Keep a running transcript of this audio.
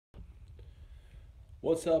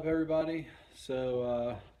What's up, everybody?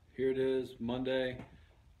 So here it is, Monday,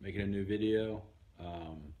 making a new video.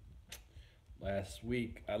 Last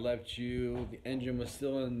week I left you, the engine was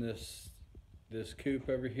still in this coupe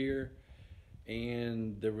over here,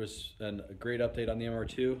 and there was a great update on the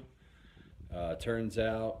MR2. Turns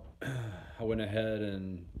out I went ahead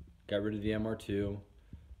and got rid of the MR2,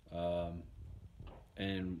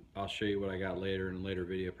 and I'll show you what I got later in a later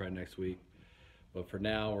video, probably next week. But for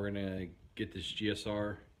now, we're gonna get this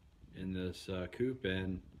GSR in this coupe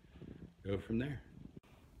and go from there.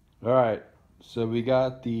 All right, so we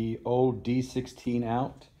got the old D16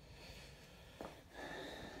 out,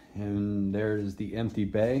 and there's the empty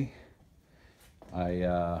bay.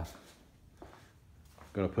 I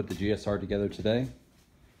gonna put the GSR together today.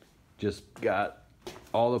 Just got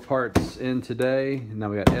all the parts in today, and now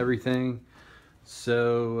we got everything.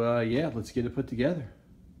 So yeah, let's get it put together.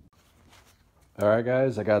 All right,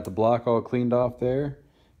 guys, I got the block all cleaned off there.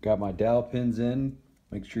 Got my dowel pins in.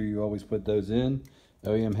 Make sure you always put those in.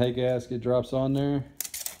 OEM head gasket drops on there.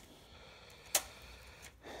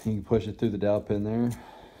 You can push it through the dowel pin there.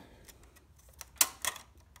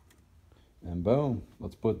 And boom,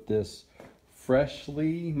 let's put this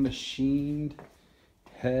freshly machined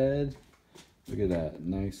head. Look at that,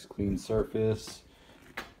 nice clean surface.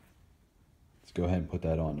 Let's go ahead and put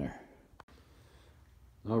that on there.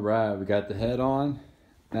 All right, we got the head on.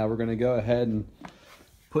 Now we're gonna go ahead and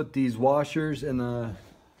put these washers and the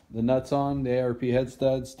nuts on, the ARP head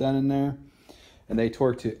studs down in there. And they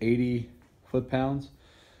torque to 80 foot-pounds.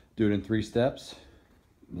 Do it in 3 steps.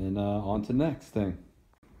 And then on to the next thing.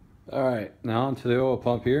 All right, now onto the oil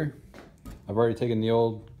pump here. I've already taken the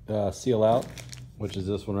old seal out, which is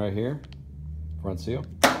this one right here, front seal.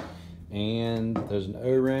 And there's an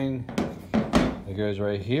O-ring that goes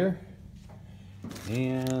right here.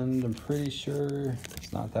 And I'm pretty sure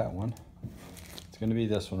it's not that one. It's going to be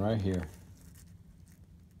this one right here.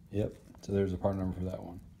 Yep, so there's a part number for that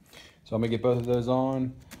one. So I'm going to get both of those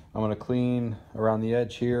on. I'm going to clean around the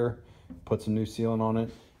edge here, put some new sealant on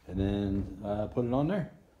it, and then put it on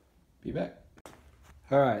there. Be back.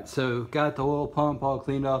 All right, so got the oil pump all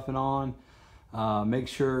cleaned off and on. Make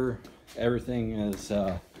sure everything is,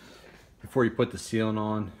 before you put the sealant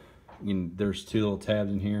on, there's 2 little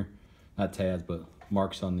tabs in here. Not tabs, but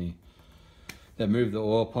marks on that move the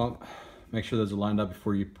oil pump. Make sure those are lined up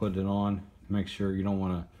before you put it on. Make sure you don't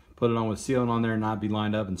want to put it on with sealant on there and not be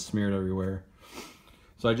lined up and smeared everywhere.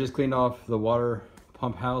 So I just cleaned off the water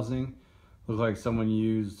pump housing. Looks like someone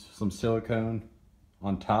used some silicone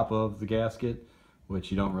on top of the gasket,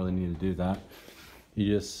 which you don't really need to do that.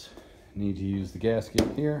 You just need to use the gasket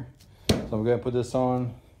here. So I'm going to put this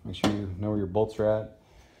on. Make sure you know where your bolts are at.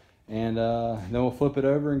 And then we'll flip it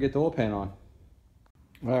over and get the oil pan on.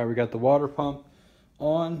 All right, we got the water pump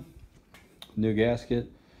on, new gasket.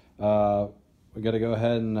 We got to go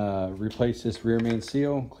ahead and replace this rear main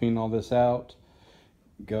seal, clean all this out.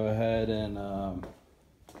 Go ahead and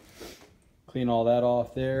clean all that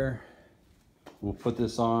off there. We'll put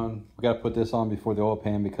this on. We got to put this on before the oil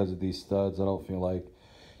pan because of these studs. I don't feel like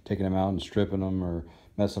taking them out and stripping them or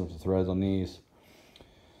messing up the threads on these.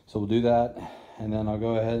 So we'll do that. And then I'll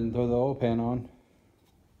go ahead and throw the oil pan on,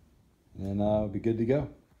 and I'll be good to go.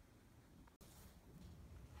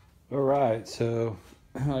 All right, so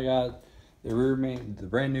I got the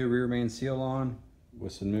brand new rear main seal on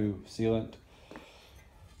with some new sealant.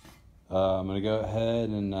 I'm gonna go ahead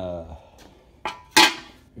and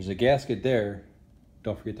there's a gasket there.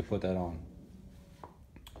 Don't forget to put that on.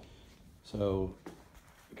 So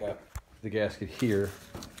I got the gasket here.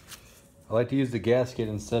 I like to use the gasket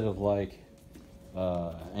instead of like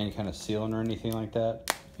any kind of sealant or anything like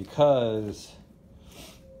that, because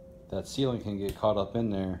that sealant can get caught up in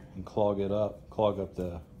there and clog up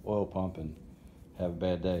the oil pump and have a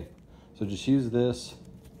bad day. So just use this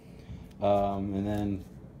and then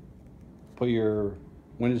put your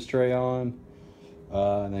windows tray on,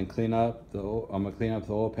 and then clean up I'm gonna clean up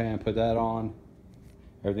the oil pan, put that on.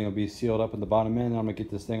 Everything will be sealed up in the bottom end. I'm gonna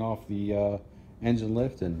get this thing off the engine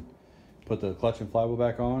lift and put the clutch and flywheel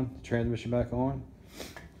back on, the transmission back on,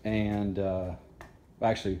 and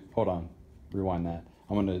actually, hold on, rewind that.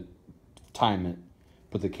 I'm gonna time it,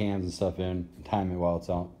 put the cams and stuff in, time it while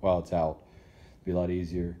it's out. Be a lot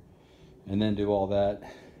easier. And then do all that,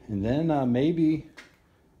 and then maybe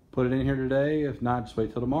put it in here today. If not, just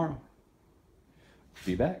wait till tomorrow.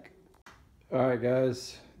 Be back. All right,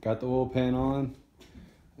 guys, got the oil pan on.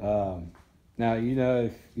 Now, you know,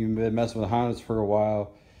 if you've been messing with Hondas for a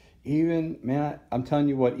while, even, man, I'm telling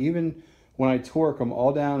you what, even when I torque them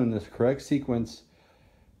all down in this correct sequence,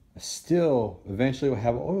 I still eventually will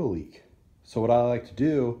have an oil leak. So what I like to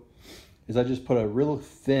do is I just put a real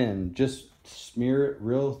thin, just smear it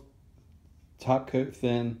real top coat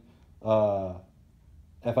thin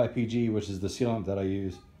FIPG, which is the sealant that I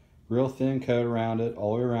use, real thin coat around it,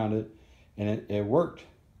 all the way around it, and it worked.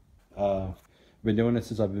 I've been doing it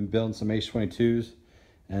since I've been building some H22s,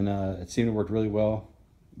 and it seemed to work really well.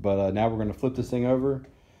 But now we're going to flip this thing over,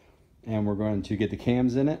 and we're going to get the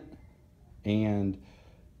cams in it and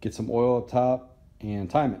get some oil up top and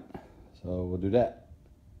time it. So we'll do that.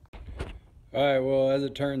 All right, well, as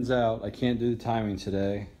it turns out, I can't do the timing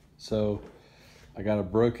today. So I got a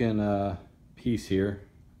broken piece here.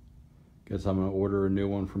 Guess I'm gonna order a new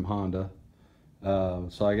one from Honda. So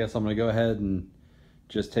I guess I'm gonna go ahead and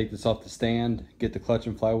just take this off the stand, get the clutch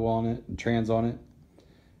and flywheel on it and trans on it,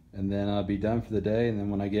 and then I'll be done for the day. And then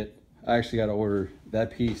when I actually got to order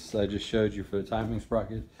that piece I just showed you for the timing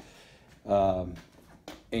sprocket,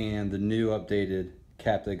 and the new updated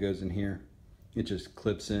cap that goes in here. It just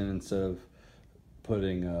clips in instead of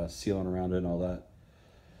putting sealant around it and all that.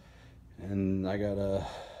 And I gotta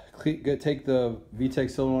take the VTEC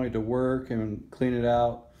solenoid to work and clean it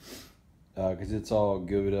out because it's all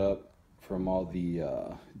gooed up from all the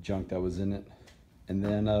junk that was in it. And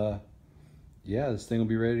then yeah, this thing will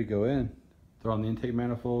be ready to go in, throw on the intake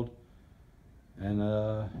manifold, and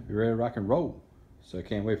be ready to rock and roll. So I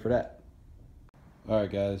can't wait for that. All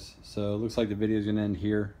right, guys, so it looks like the video is gonna end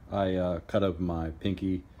here. I cut up my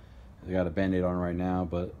pinky. I got a band-aid on right now,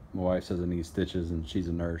 but my wife says I need stitches and she's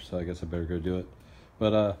a nurse, so I guess I better go do it.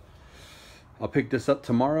 But I'll pick this up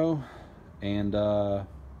tomorrow and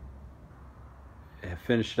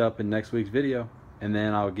finish it up in next week's video. And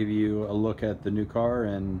then I'll give you a look at the new car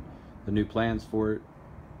and the new plans for it.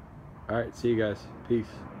 All right, see you guys. Peace.